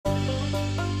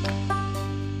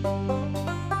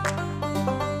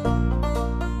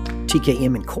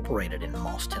TKM Incorporated in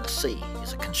Moss, Tennessee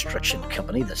is a construction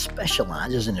company that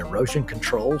specializes in erosion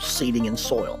control, seeding, and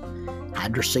soil,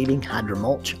 hydroseeding,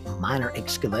 hydromulch, minor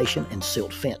excavation, and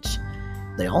silt fence.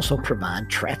 They also provide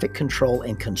traffic control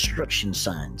and construction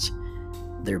signs.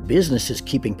 Their business is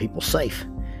keeping people safe,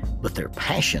 but their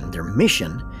passion, their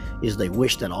mission, is they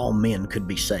wish that all men could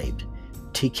be saved.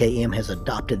 TKM has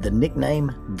adopted the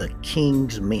nickname the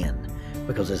King's Men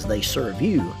because as they serve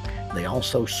you, they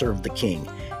also serve the King.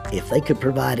 If they could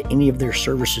provide any of their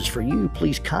services for you,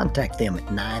 please contact them at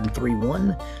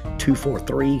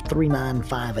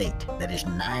 931-243-3958. That is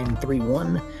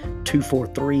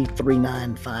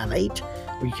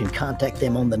 931-243-3958. Or you can contact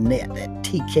them on the net at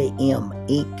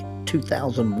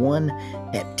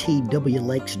tkminc2001 at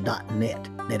twlakes.net.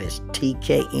 That is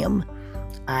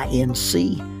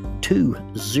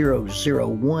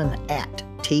tkminc2001 at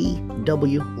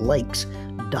twlakes.net.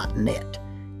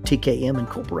 TKM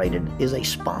Incorporated is a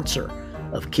sponsor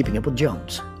of Keeping Up with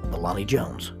Jones, the Lonnie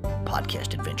Jones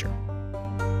podcast adventure.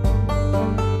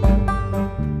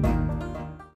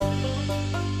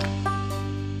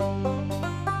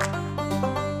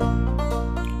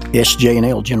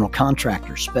 SJ&L General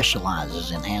Contractor specializes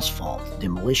in asphalt,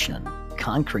 demolition,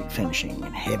 concrete finishing,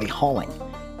 and heavy hauling.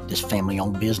 This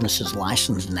family-owned business is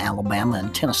licensed in Alabama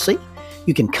and Tennessee.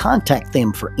 You can contact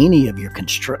them for any of your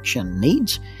construction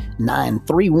needs.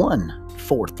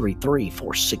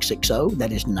 931-433-4660.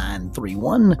 That is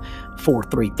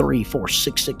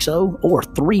 931-433-4660 or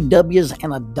 3Ws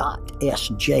and a dot,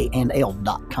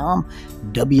 sjnl.com,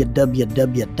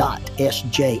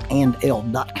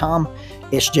 www.sjnl.com.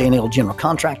 SJ&L General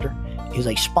Contractor is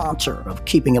a sponsor of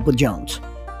Keeping Up with Jones,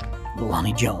 the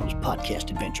Lonnie Jones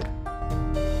podcast adventure.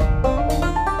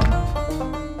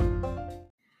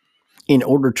 In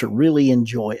order to really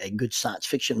enjoy a good science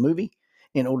fiction movie,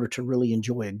 in order to really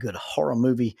enjoy a good horror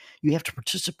movie, you have to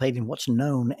participate in what's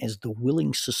known as the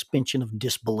willing suspension of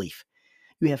disbelief.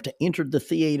 You have to enter the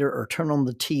theater or turn on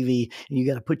the TV, and you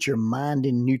got to put your mind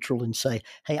in neutral and say,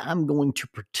 hey, I'm going to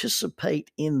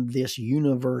participate in this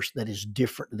universe that is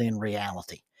different than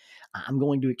reality. I'm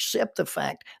going to accept the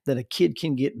fact that a kid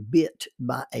can get bit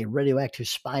by a radioactive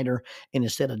spider, and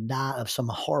instead of die of some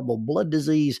horrible blood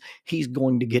disease, he's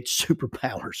going to get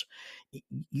superpowers.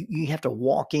 You have to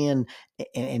walk in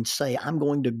and say, I'm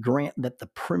going to grant that the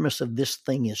premise of this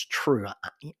thing is true.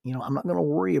 I'm not going to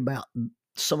worry about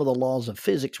some of the laws of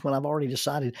physics when I've already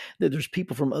decided that there's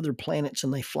people from other planets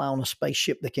and they fly on a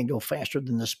spaceship that can go faster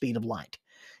than the speed of light.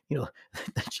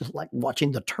 That's just like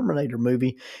watching the Terminator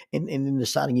movie and then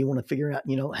deciding you want to figure out,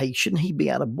 hey, shouldn't he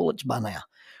be out of bullets by now?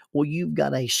 Well, you've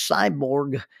got a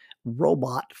cyborg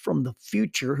robot from the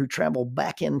future who traveled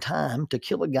back in time to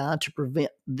kill a guy to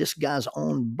prevent this guy's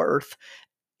own birth.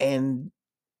 And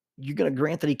you're going to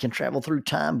grant that he can travel through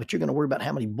time, but you're going to worry about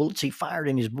how many bullets he fired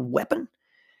in his weapon?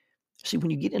 See,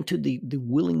 when you get into the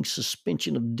willing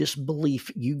suspension of disbelief,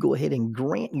 you go ahead and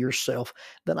grant yourself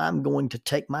that I'm going to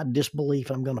take my disbelief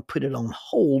and I'm going to put it on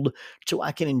hold so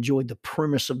I can enjoy the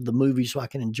premise of the movie, so I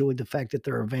can enjoy the fact that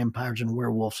there are vampires and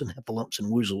werewolves and heffalumps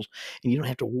and woozles, and you don't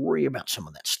have to worry about some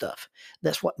of that stuff.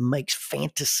 That's what makes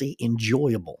fantasy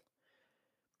enjoyable.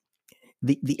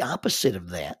 The opposite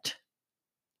of that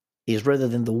is, rather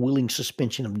than the willing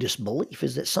suspension of disbelief,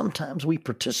 is that sometimes we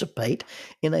participate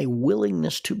in a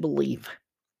willingness to believe.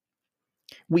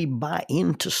 We buy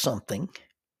into something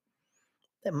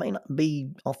that may not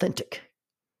be authentic.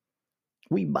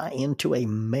 We buy into a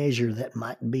measure that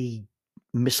might be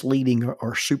misleading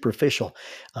or superficial.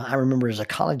 I remember as a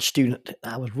college student,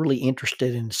 I was really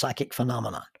interested in psychic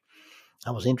phenomena. I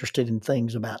was interested in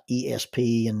things about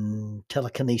ESP and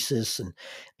telekinesis. And,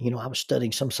 I was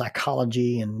studying some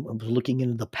psychology and was looking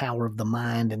into the power of the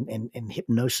mind and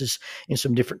hypnosis and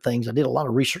some different things. I did a lot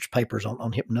of research papers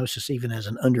on hypnosis, even as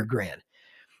an undergrad.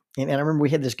 And I remember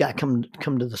we had this guy come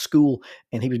to the school,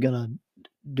 and he was going to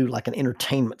do like an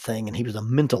entertainment thing. And he was a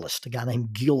mentalist, a guy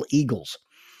named Gil Eagles.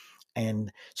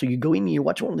 And so you go in and you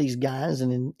watch one of these guys,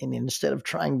 and instead of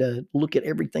trying to look at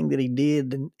everything that he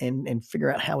did and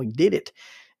figure out how he did it,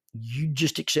 you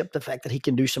just accept the fact that he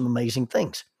can do some amazing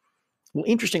things. Well,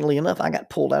 interestingly enough, I got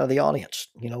pulled out of the audience.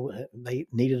 They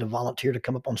needed a volunteer to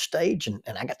come up on stage, and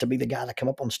I got to be the guy to come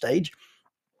up on stage.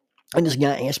 And this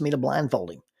guy asked me to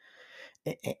blindfold him.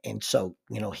 And so,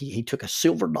 he took a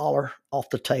silver dollar off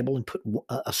the table and put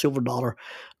a silver dollar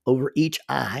over each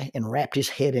eye and wrapped his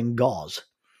head in gauze.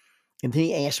 And then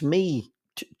he asked me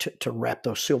to wrap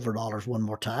those silver dollars one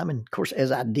more time. And of course,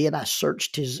 as I did, I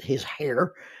searched his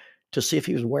hair to see if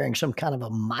he was wearing some kind of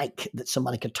a mic that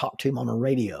somebody could talk to him on a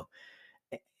radio,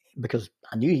 because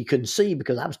I knew he couldn't see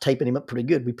because I was taping him up pretty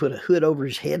good. We put a hood over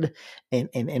his head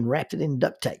and wrapped it in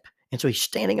duct tape. And so he's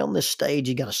standing on this stage.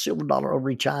 He got a silver dollar over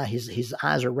each eye. His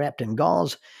eyes are wrapped in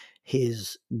gauze.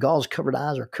 His gauze covered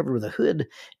eyes are covered with a hood.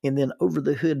 And then over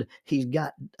the hood, he's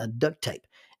got a duct tape.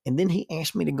 And then he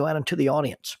asked me to go out into the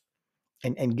audience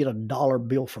and get a dollar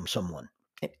bill from someone.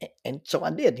 And so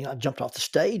I did. I jumped off the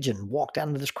stage and walked out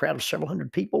into this crowd of several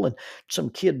hundred people. And some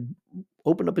kid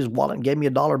opened up his wallet and gave me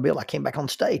a dollar bill. I came back on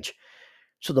stage.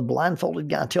 So the blindfolded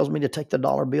guy tells me to take the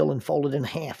dollar bill and fold it in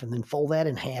half, and then fold that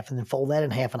in half, and then fold that in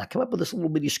half. And I come up with this little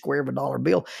bitty square of a dollar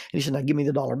bill. And he said, "Now give me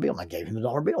the dollar bill." And I gave him the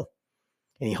dollar bill.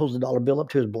 And he holds the dollar bill up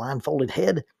to his blindfolded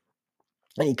head,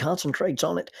 and he concentrates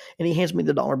on it, and he hands me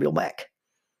the dollar bill back.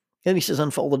 And he says,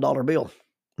 "Unfold the dollar bill.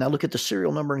 Now look at the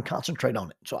serial number and concentrate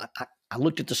on it." So I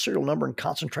looked at the serial number and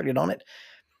concentrated on it,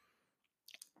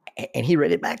 and he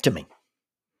read it back to me.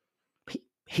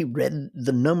 He read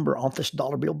the number off this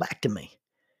dollar bill back to me.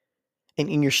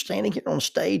 And you're standing here on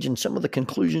stage, and some of the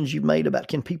conclusions you've made about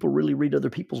can people really read other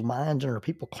people's minds, and are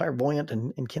people clairvoyant,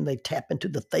 and can they tap into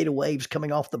the theta waves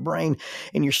coming off the brain?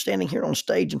 And you're standing here on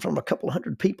stage in front of a couple of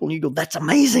hundred people, and you go, "That's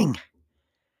amazing."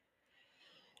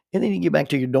 And then you get back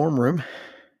to your dorm room,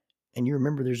 and you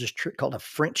remember there's this trick called a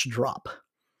French drop.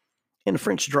 And a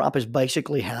French drop is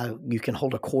basically how you can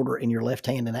hold a quarter in your left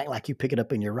hand and act like you pick it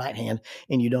up in your right hand,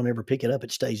 and you don't ever pick it up.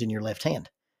 It stays in your left hand.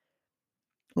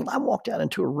 Well, I walked out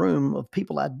into a room of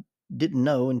people I didn't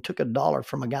know and took a dollar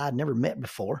from a guy I'd never met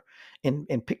before, and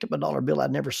picked up a dollar bill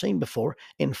I'd never seen before,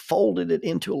 and folded it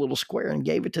into a little square and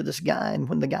gave it to this guy. And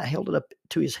when the guy held it up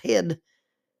to his head,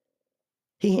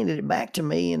 he handed it back to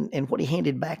me. And what he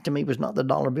handed back to me was not the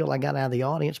dollar bill I got out of the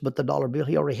audience, but the dollar bill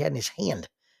he already had in his hand.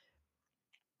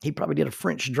 He probably did a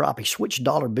French drop. He switched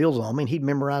dollar bills on me, and he'd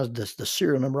memorized the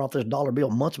serial number off this dollar bill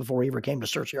months before he ever came to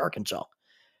Searcy, Arkansas.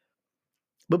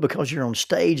 But because you're on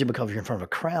stage, and because you're in front of a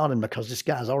crowd, and because this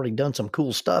guy's already done some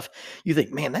cool stuff, you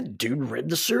think, "Man, that dude read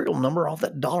the serial number off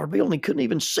that dollar bill and he couldn't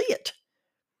even see it."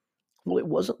 Well, it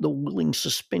wasn't the willing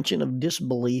suspension of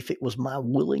disbelief. It was my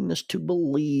willingness to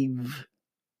believe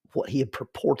what he had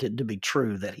purported to be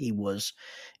true, that he was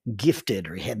gifted,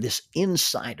 or he had this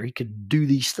insight, or he could do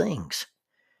these things.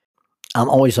 I'm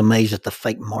always amazed at the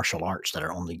fake martial arts that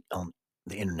are on the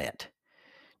internet.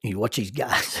 You watch these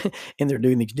guys and they're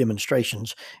doing these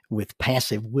demonstrations with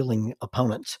passive, willing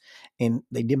opponents, and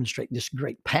they demonstrate this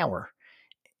great power.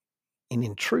 And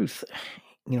in truth,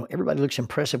 everybody looks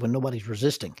impressive when nobody's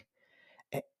resisting.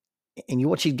 And you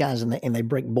watch these guys and they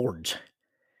break boards.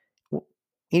 Well,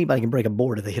 anybody can break a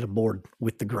board if they hit a board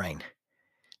with the grain.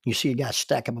 You see a guy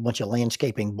stack up a bunch of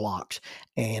landscaping blocks,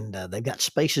 and they've got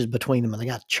spaces between them, and they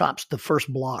got chops the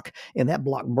first block, and that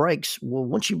block breaks. Well,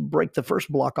 once you break the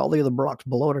first block, all the other blocks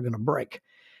below it are going to break.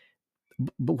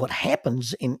 But what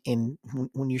happens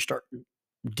when you start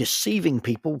deceiving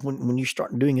people, when you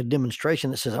start doing a demonstration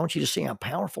that says, "I want you to see how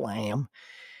powerful I am,"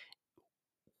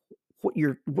 what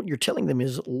you're telling them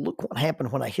is, "Look what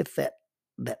happened when I hit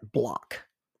that block.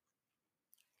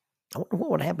 I wonder what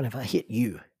would happen if I hit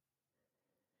you."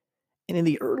 And in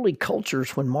the early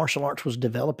cultures, when martial arts was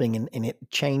developing, and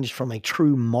it changed from a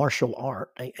true martial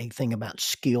art, a thing about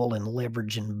skill and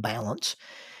leverage and balance,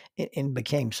 and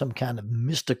became some kind of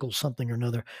mystical something or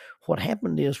another, what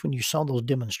happened is, when you saw those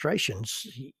demonstrations,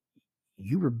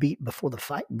 you were beat before the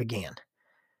fight began.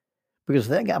 Because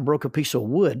if that guy broke a piece of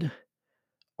wood,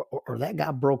 or that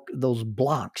guy broke those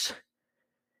blocks,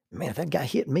 man, if that guy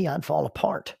hit me, I'd fall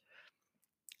apart.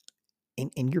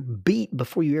 And you're beat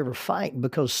before you ever fight,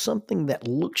 because something that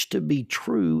looks to be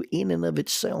true in and of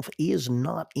itself is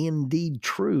not indeed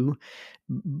true,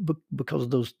 because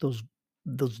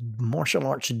those martial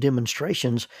arts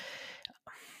demonstrations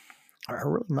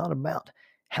are really not about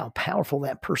how powerful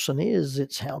that person is.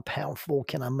 It's how powerful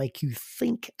can I make you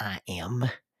think I am,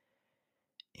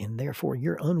 and therefore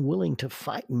you're unwilling to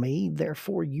fight me.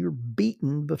 Therefore you're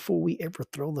beaten before we ever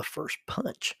throw the first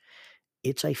punch.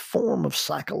 It's a form of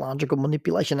psychological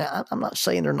manipulation. Now, I'm not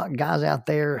saying there are not guys out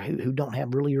there who don't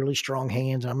have really, really strong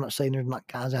hands. I'm not saying there's not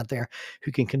guys out there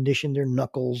who can condition their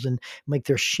knuckles and make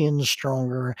their shins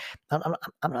stronger.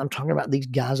 I'm talking about these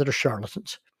guys that are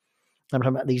charlatans. I'm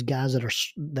talking about these guys that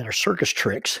are circus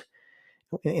tricks,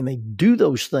 and they do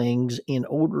those things in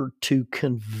order to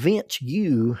convince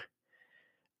you,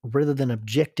 rather than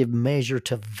objective measure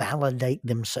to validate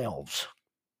themselves.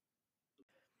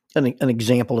 An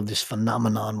example of this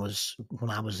phenomenon was when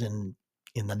I was in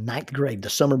the ninth grade, the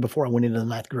summer before I went into the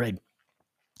ninth grade.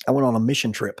 I went on a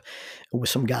mission trip with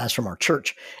some guys from our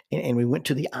church, and we went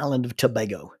to the island of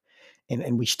Tobago.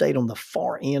 and we stayed on the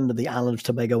far end of the island of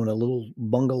Tobago in a little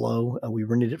bungalow. We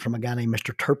rented it from a guy named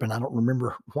Mr. Turpin. I don't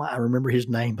remember why I remember his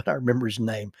name, but I remember his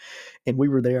name. And we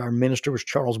were there. Our minister was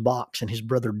Charles Box, and his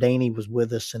brother Danny was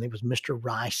with us, and it was Mr.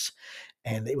 Rice,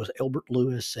 and it was Elbert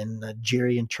Lewis, and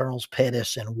Jerry and Charles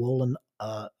Pettis, and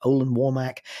Olin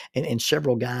Womack, and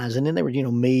several guys. And then there was,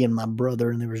 me and my brother,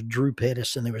 and there was Drew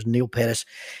Pettis, and there was Neil Pettis,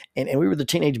 and we were the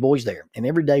teenage boys there. And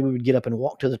every day we would get up and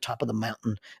walk to the top of the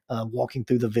mountain, walking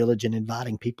through the village and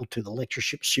inviting people to the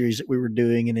lectureship series that we were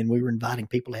doing, and then we were inviting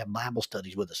people to have Bible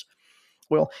studies with us.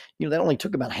 Well, that only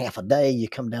took about half a day. You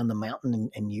come down the mountain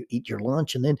and you eat your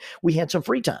lunch, and then we had some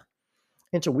free time.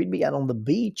 And so we'd be out on the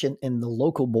beach, and the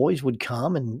local boys would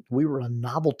come, and we were a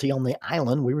novelty on the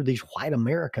island. We were these white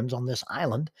Americans on this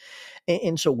island.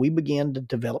 And so we began to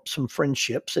develop some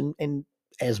friendships, and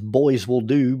as boys will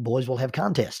do, boys will have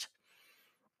contests.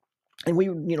 And we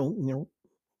would,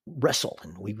 wrestle,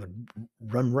 and we would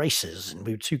run races, and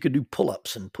so you could do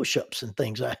pull-ups and push-ups and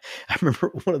things. I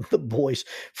remember one of the boys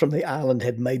from the island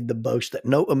had made the boast that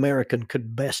no American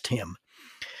could best him.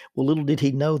 Well, little did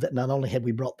he know that not only had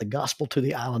we brought the gospel to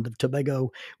the island of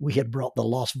Tobago, we had brought the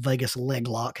Las Vegas leg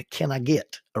lock. Can I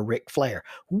get a Ric Flair?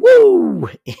 Woo!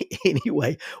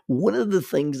 Anyway, one of the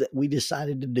things that we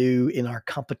decided to do in our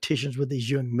competitions with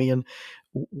these young men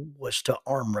was to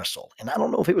arm wrestle. And I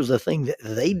don't know if it was a thing that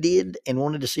they did and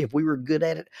wanted to see if we were good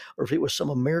at it, or if it was some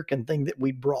American thing that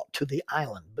we brought to the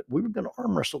island. But we were going to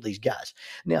arm wrestle these guys.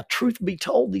 Now, truth be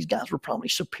told, these guys were probably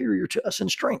superior to us in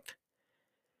strength.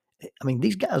 I mean,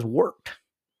 these guys worked.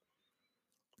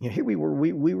 Here we were,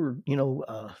 we were,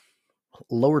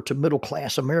 lower to middle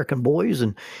class American boys,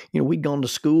 and we'd gone to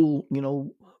school,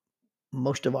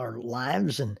 most of our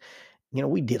lives, and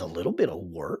we did a little bit of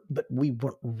work, but we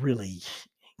weren't really,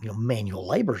 manual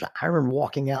laborers. I remember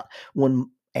walking out one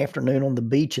afternoon on the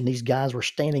beach, and these guys were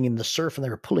standing in the surf, and they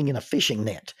were pulling in a fishing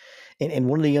net. And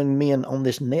one of the young men on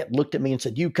this net looked at me and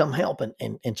said, "You come help."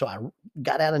 And so I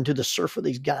got out into the surf with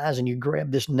these guys, and you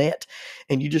grab this net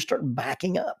and you just start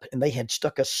backing up. And they had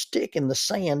stuck a stick in the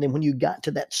sand. And when you got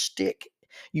to that stick,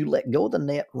 you let go of the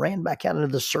net, ran back out into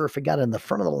the surf, and got in the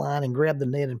front of the line and grabbed the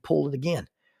net and pulled it again.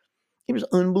 It was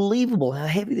unbelievable how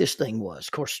heavy this thing was.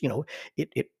 Of course,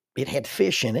 it had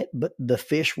fish in it, but the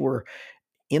fish were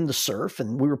in the surf,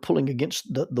 and we were pulling against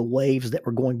the waves that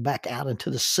were going back out into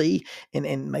the sea,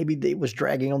 and maybe it was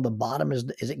dragging on the bottom as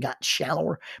it got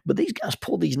shallower. But these guys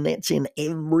pulled these nets in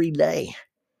every day.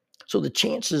 So the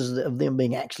chances of them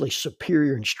being actually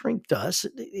superior in strength to us,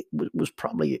 it was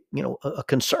probably, a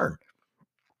concern.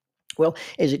 Well,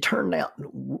 as it turned out,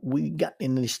 we got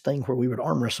in this thing where we would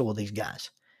arm wrestle with these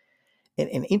guys.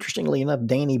 And interestingly enough,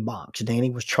 Danny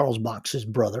was Charles Box's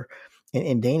brother.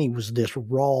 And Danny was this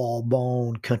raw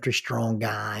bone, country strong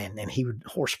guy, and he would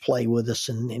horseplay with us,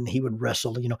 and he would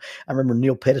wrestle. I remember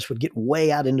Neil Pettis would get way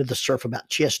out into the surf about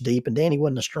chest deep, and Danny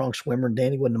wasn't a strong swimmer, and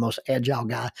Danny wasn't the most agile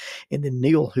guy. And then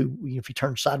Neil, who, if he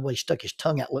turned sideways, stuck his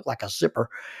tongue out, looked like a zipper,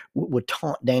 would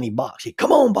taunt Danny Box. He'd,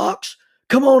 "Come on, Box.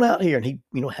 Come on out here." And he,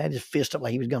 had his fist up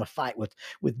like he was going to fight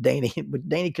with Danny, but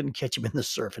Danny couldn't catch him in the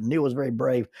surf. And Neil was very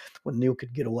brave when Neil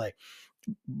could get away.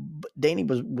 But Danny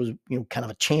was kind of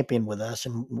a champion with us,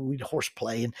 and we'd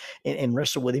horseplay and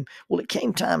wrestle with him. Well, it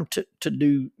came time to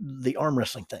do the arm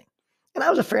wrestling thing, and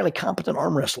I was a fairly competent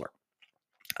arm wrestler.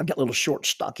 I've got little short,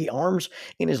 stocky arms,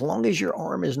 and as long as your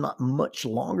arm is not much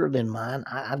longer than mine,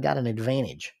 I've got an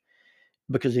advantage.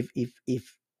 Because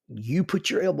if you put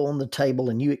your elbow on the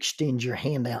table and you extend your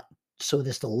hand out so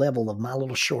that's the level of my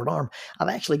little short arm, I've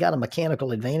actually got a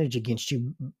mechanical advantage against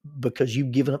you because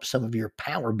you've given up some of your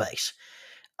power base.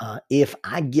 If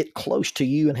I get close to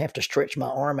you and have to stretch my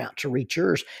arm out to reach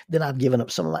yours, then I've given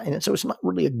up some of my, and so it's not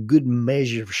really a good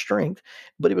measure of strength,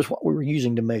 but it was what we were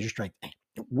using to measure strength.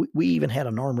 We even had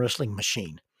an arm wrestling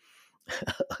machine.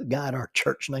 A guy at our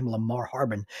church named Lamar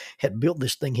Harbin had built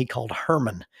this thing he called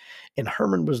Herman. And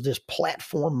Herman was this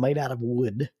platform made out of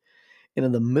wood. And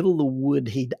in the middle of the wood,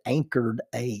 he'd anchored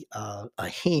a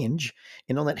hinge.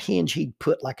 And on that hinge, he'd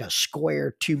put like a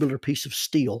square tubular piece of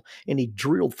steel. And he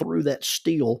drilled through that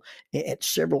steel at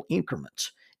several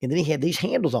increments. And then he had these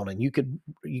handles on it. And you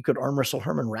could arm wrestle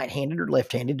Herman right-handed or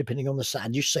left-handed, depending on the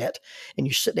side you sat. And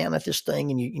you sit down at this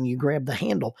thing and you grab the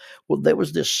handle. Well, there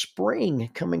was this spring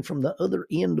coming from the other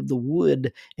end of the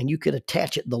wood, and you could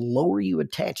attach it. The lower you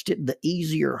attached it, the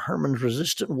easier Herman's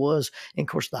resistance was. And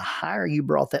of course, the higher you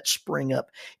brought that spring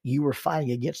up, you were fighting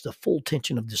against the full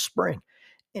tension of the spring.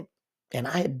 And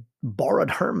I had borrowed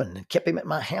Herman and kept him at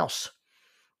my house,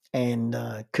 and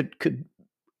could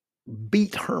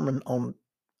beat Herman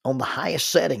on the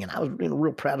highest setting. And I was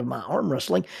real proud of my arm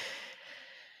wrestling.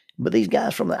 But these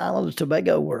guys from the island of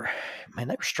Tobago they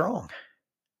were strong.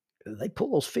 They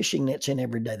pull those fishing nets in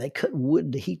every day. They cut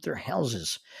wood to heat their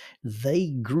houses. They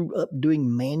grew up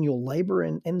doing manual labor,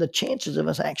 and the chances of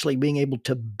us actually being able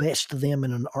to best them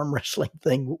in an arm wrestling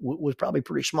thing was probably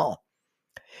pretty small.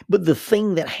 But the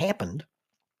thing that happened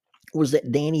was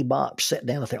that Danny Box sat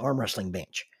down at the arm wrestling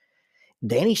bench.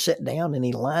 Danny sat down and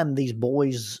he lined these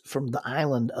boys from the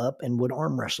island up and would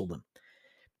arm wrestle them.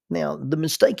 Now, the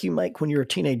mistake you make when you're a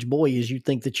teenage boy is you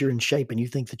think that you're in shape and you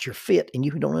think that you're fit and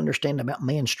you don't understand about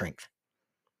man strength.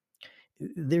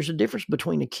 There's a difference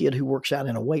between a kid who works out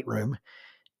in a weight room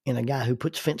and a guy who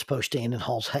puts fence posts in and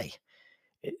hauls hay.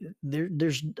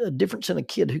 There's a difference in a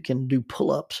kid who can do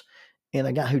pull-ups and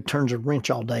a guy who turns a wrench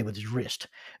all day with his wrist.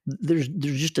 There's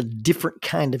just a different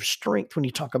kind of strength when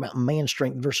you talk about man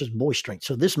strength versus boy strength.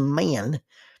 So this man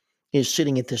is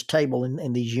sitting at this table,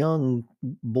 and these young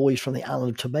boys from the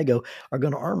island of Tobago are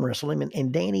going to arm wrestle him,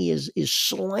 and Danny is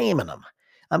slamming them.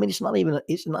 I mean, it's not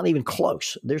even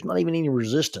close. There's not even any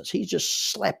resistance. He's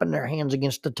just slapping their hands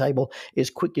against the table as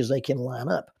quick as they can line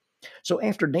up. So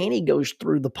after Danny goes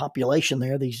through the population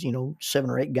there, these 7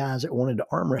 or 8 guys that wanted to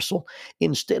arm wrestle,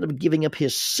 instead of giving up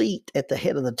his seat at the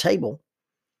head of the table,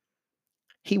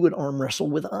 he would arm wrestle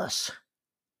with us.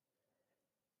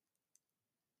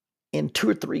 And 2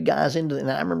 or 3 guys into it,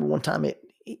 and I remember one time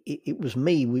it was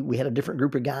me. We had a different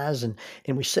group of guys, and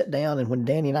we sat down, and when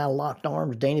Danny and I locked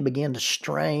arms, Danny began to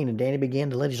strain, and Danny began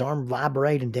to let his arm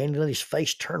vibrate, and Danny let his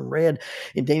face turn red,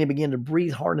 and Danny began to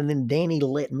breathe hard, and then Danny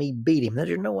let me beat him. Now,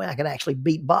 there's no way I could actually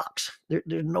beat Box.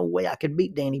 There's no way I could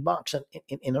beat Danny Box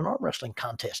in an arm wrestling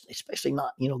contest, especially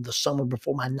not, the summer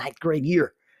before my 9th grade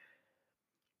year.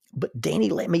 But Danny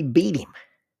let me beat him.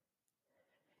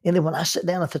 And then when I sat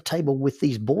down at the table with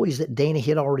these boys that Danny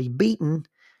had already beaten,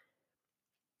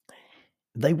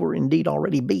 they were indeed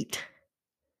already beat.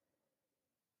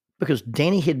 Because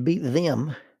Danny had beat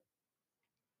them,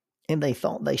 and they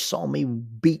thought they saw me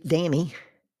beat Danny.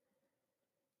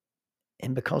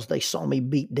 And because they saw me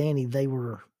beat Danny, they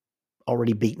were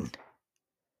already beaten.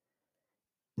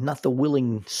 Not the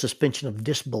willing suspension of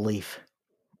disbelief,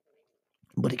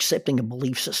 but accepting a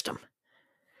belief system.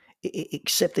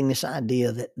 Accepting this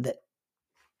idea that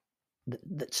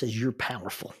says you're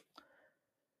powerful.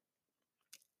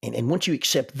 And once you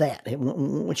accept that, and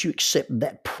once you accept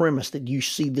that premise that you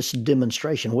see this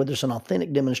demonstration, whether it's an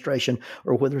authentic demonstration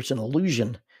or whether it's an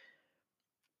illusion,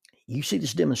 you see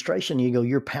this demonstration, you go,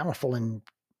 you're powerful, and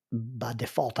by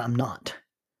default, I'm not.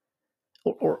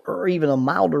 Or even a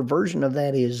milder version of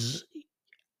that is,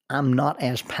 I'm not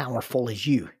as powerful as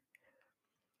you.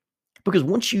 Because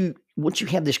once you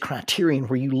have this criterion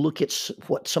where you look at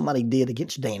what somebody did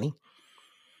against Danny,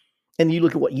 and you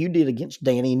look at what you did against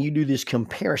Danny, and you do this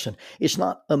comparison, it's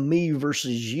not a me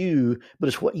versus you, but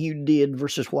it's what you did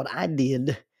versus what I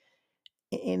did.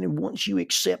 And once you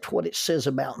accept what it says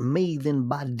about me, then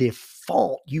by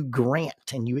default, you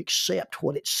grant and you accept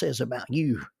what it says about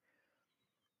you.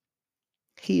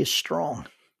 He is strong.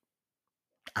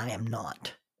 I am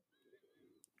not.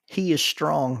 He is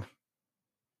strong.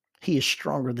 He is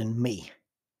stronger than me.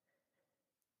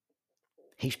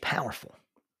 He's powerful.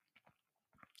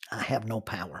 I have no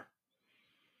power.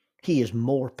 He is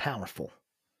more powerful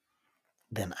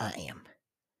than I am.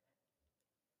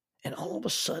 And all of a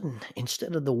sudden,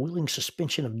 instead of the willing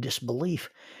suspension of disbelief,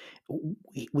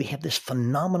 we have this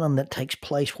phenomenon that takes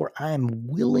place where I am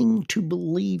willing to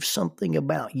believe something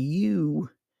about you,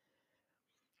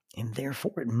 and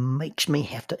therefore it makes me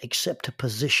have to accept a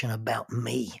position about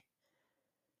me.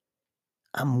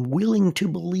 I'm willing to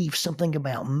believe something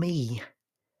about me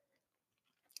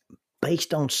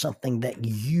based on something that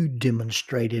you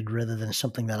demonstrated rather than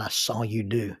something that I saw you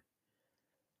do.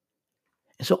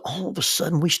 And so all of a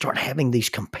sudden we start having these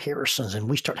comparisons, and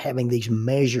we start having these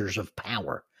measures of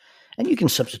power. And you can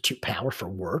substitute power for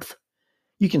worth.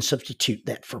 You can substitute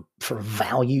that for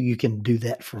value. You can do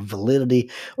that for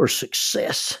validity or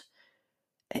success.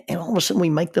 And all of a sudden we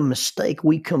make the mistake.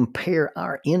 We compare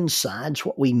our insides,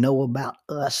 what we know about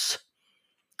us,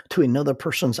 to another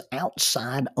person's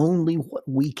outside, only what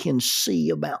we can see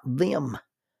about them.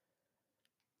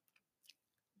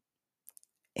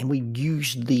 And we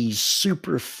use these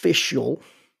superficial,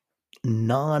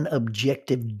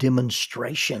 non-objective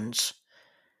demonstrations,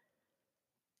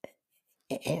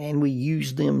 and we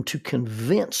use them to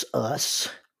convince us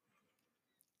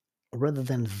rather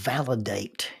than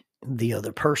validate the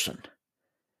other person.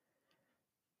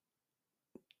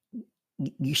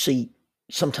 You see,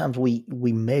 sometimes we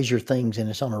measure things and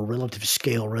it's on a relative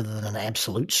scale rather than an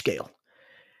absolute scale.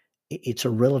 It's a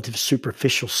relative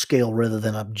superficial scale rather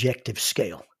than objective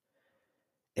scale.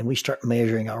 and we start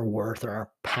measuring our worth or our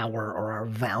power or our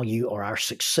value or our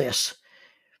success,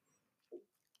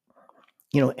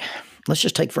 let's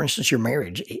just take, for instance, your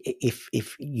marriage.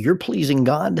 If you're pleasing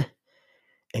God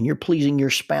and you're pleasing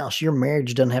your spouse, your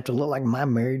marriage doesn't have to look like my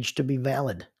marriage to be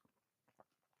valid.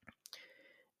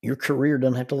 Your career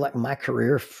doesn't have to look like my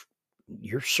career if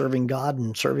you're serving God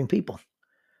and serving people.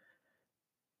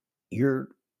 Your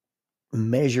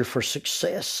measure for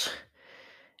success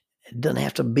doesn't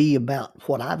have to be about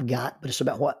what I've got, but it's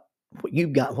about what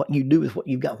you've got, what you do with what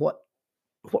you've got, what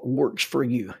works for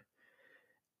you.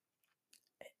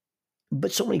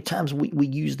 But so many times we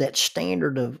use that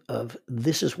standard of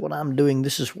this is what I'm doing,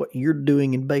 this is what you're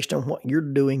doing, and based on what you're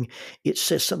doing, it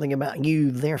says something about you.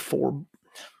 Therefore,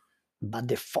 by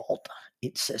default,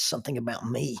 it says something about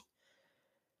me.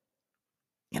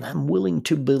 And I'm willing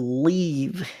to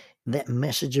believe that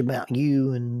message about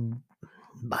you, and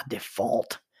by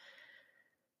default,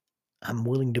 I'm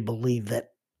willing to believe that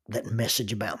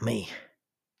message about me.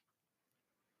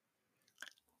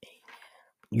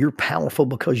 You're powerful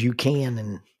because you can,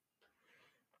 and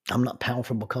I'm not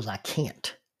powerful because I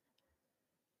can't.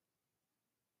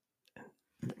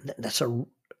 That's a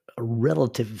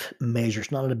relative measure. It's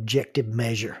not an objective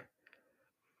measure.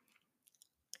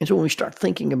 And so when we start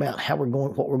thinking about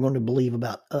what we're going to believe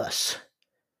about us,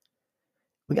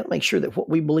 we got to make sure that what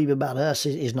we believe about us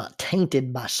is not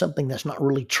tainted by something that's not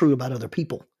really true about other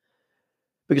people.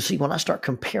 Because see, when I start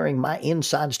comparing my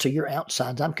insides to your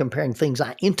outsides, I'm comparing things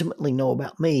I intimately know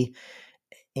about me,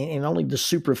 and only the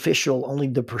superficial, only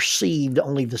the perceived,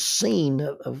 only the seen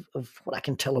of what I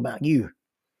can tell about you.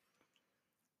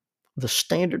 The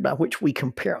standard by which we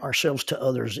compare ourselves to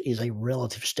others is a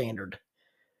relative standard.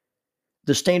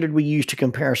 The standard we use to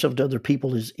compare ourselves to other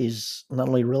people is not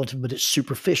only relative, but it's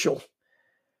superficial.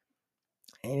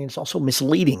 And it's also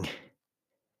misleading.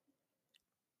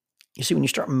 You see, when you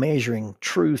start measuring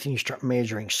truth and you start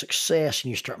measuring success and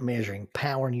you start measuring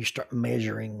power and you start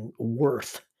measuring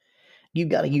worth, you've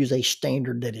got to use a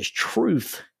standard that is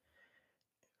truth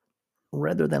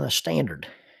rather than a standard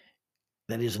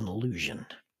that is an illusion.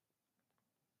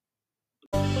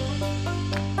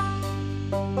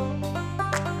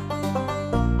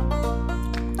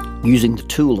 Using the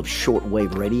tool of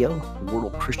shortwave radio,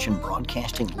 World Christian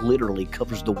Broadcasting literally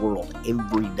covers the world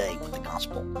every day with the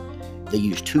gospel. They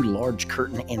use 2 large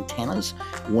curtain antennas.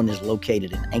 One is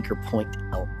located in Anchor Point,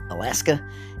 Alaska,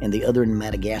 and the other in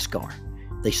Madagascar.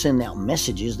 They send out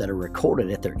messages that are recorded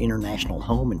at their international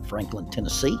home in Franklin,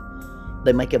 Tennessee.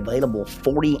 They make available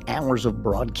 40 hours of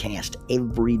broadcast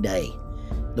every day.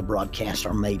 The broadcasts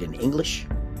are made in English,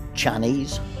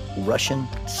 Chinese, Russian,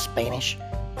 Spanish,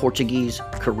 Portuguese,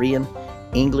 Korean,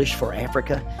 English for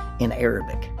Africa, and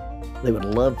Arabic. They would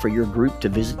love for your group to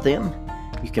visit them.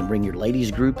 You can bring your ladies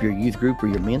group, your youth group, or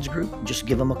your men's group. Just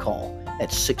give them a call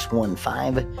at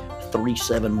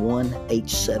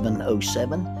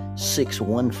 615-371-8707,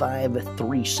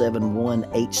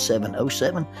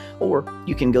 615-371-8707, or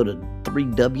you can go to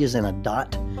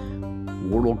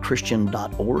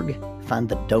 3Ws.worldchristian.org, find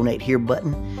the Donate Here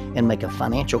button, and make a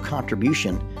financial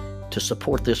contribution to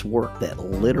support this work that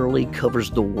literally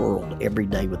covers the world every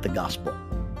day with the gospel.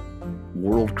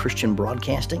 World Christian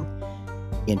Broadcasting,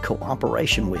 in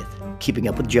cooperation with Keeping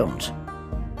Up with Jones,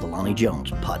 the Lonnie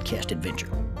Jones Podcast Adventure.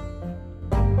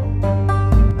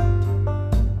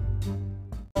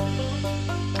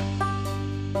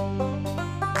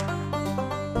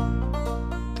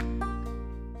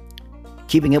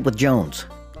 Keeping Up with Jones,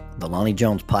 the Lonnie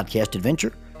Jones Podcast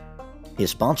Adventure,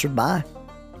 is sponsored by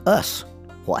us.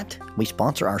 What? We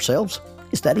sponsor ourselves?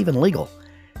 Is that even legal?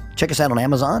 Check us out on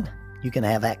Amazon. You can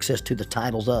have access to the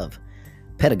titles of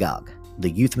Pedagogue, the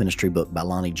youth ministry book by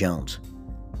Lonnie Jones;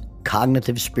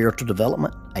 Cognitive Spiritual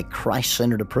Development, a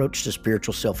Christ-centered approach to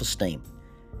spiritual self-esteem;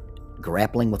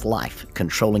 Grappling with Life,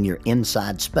 Controlling Your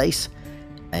Inside Space,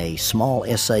 a small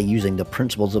essay using the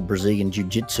principles of Brazilian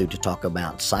Jiu-Jitsu to talk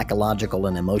about psychological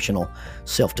and emotional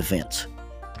self-defense;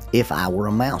 If I Were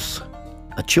a Mouse,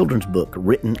 a children's book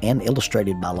written and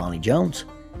illustrated by Lonnie Jones;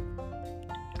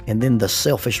 and then The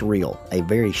Selfish Reel, a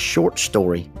very short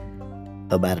story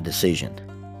about a decision.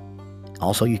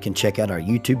 Also, you can check out our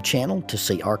YouTube channel to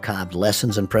see archived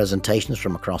lessons and presentations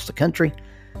from across the country,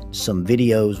 some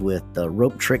videos with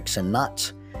rope tricks and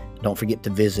knots. Don't forget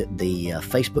to visit the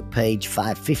Facebook page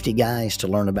 550 Guys to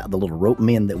learn about the little rope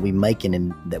men that we make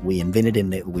and that we invented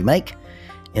and that we make.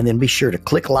 And then be sure to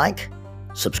click like,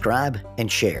 subscribe,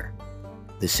 and share.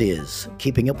 This is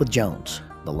Keeping Up with Jones,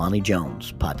 the Lonnie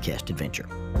Jones Podcast Adventure.